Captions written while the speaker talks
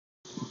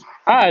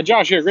Hi,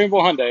 Josh here,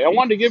 Greenville Hyundai. I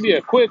wanted to give you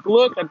a quick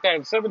look at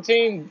that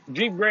 17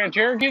 Jeep Grand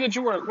Cherokee that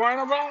you were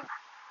inquiring about.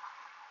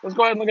 Let's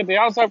go ahead and look at the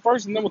outside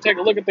first, and then we'll take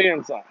a look at the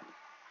inside.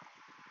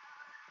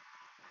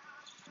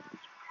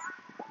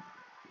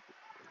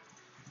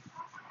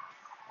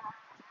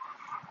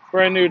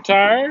 Brand new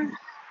tires.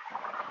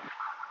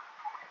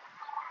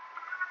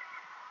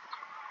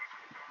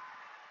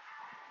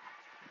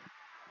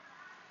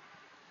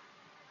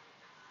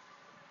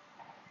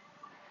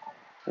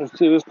 Let's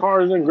see, this car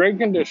is in great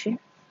condition.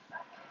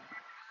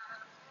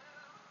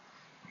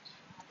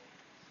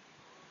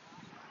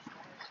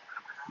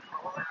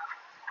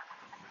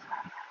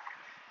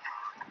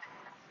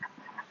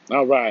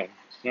 All right,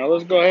 now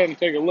let's go ahead and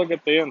take a look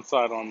at the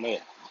inside on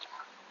this.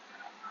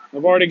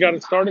 I've already got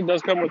it started. It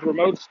does come with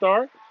remote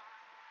start,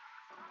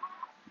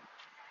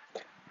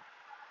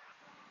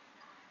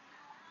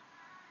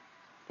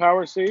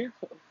 power seats,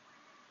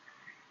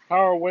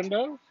 power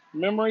windows,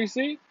 memory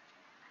seat.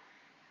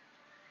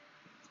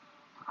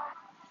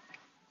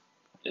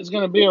 It's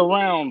going to be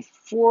around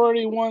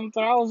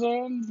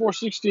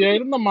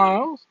 41,468 in the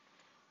miles.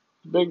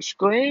 Big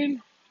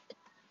screen,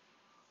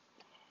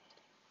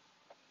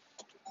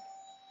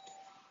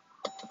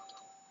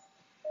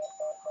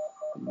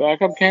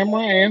 backup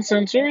camera and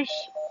sensors.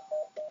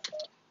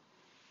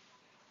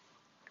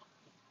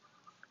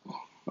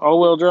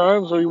 All-wheel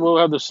drive, so you will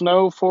have the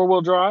snow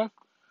four-wheel drive.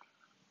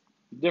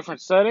 Different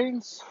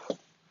settings.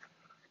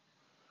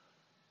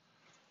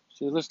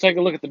 So let's take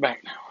a look at the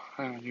back now.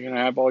 You're going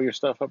to have all your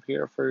stuff up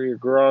here for your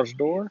garage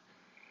door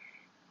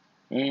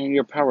and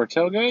your power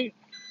tailgate.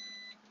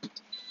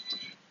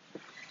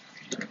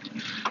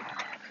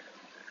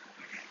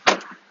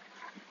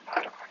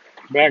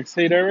 Back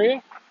seat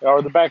area,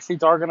 or the back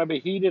seats are going to be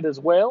heated as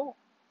well.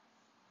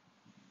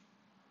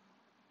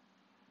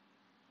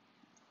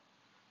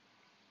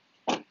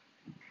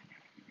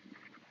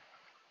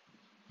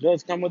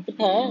 Does come with the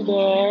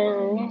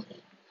pad.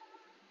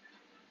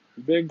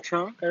 Big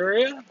trunk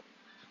area.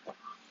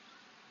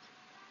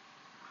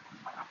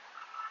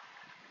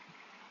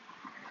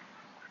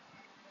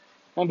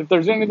 And if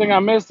there's anything I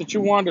missed that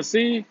you wanted to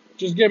see,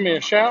 just give me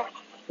a shout.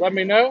 Let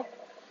me know.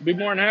 Be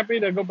more than happy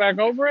to go back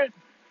over it.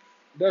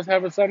 It does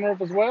have a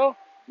sunroof as well.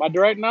 My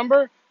direct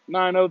number,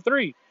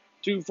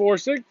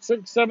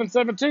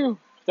 903-246-6772.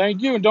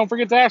 Thank you, and don't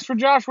forget to ask for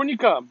Josh when you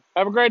come.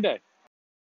 Have a great day.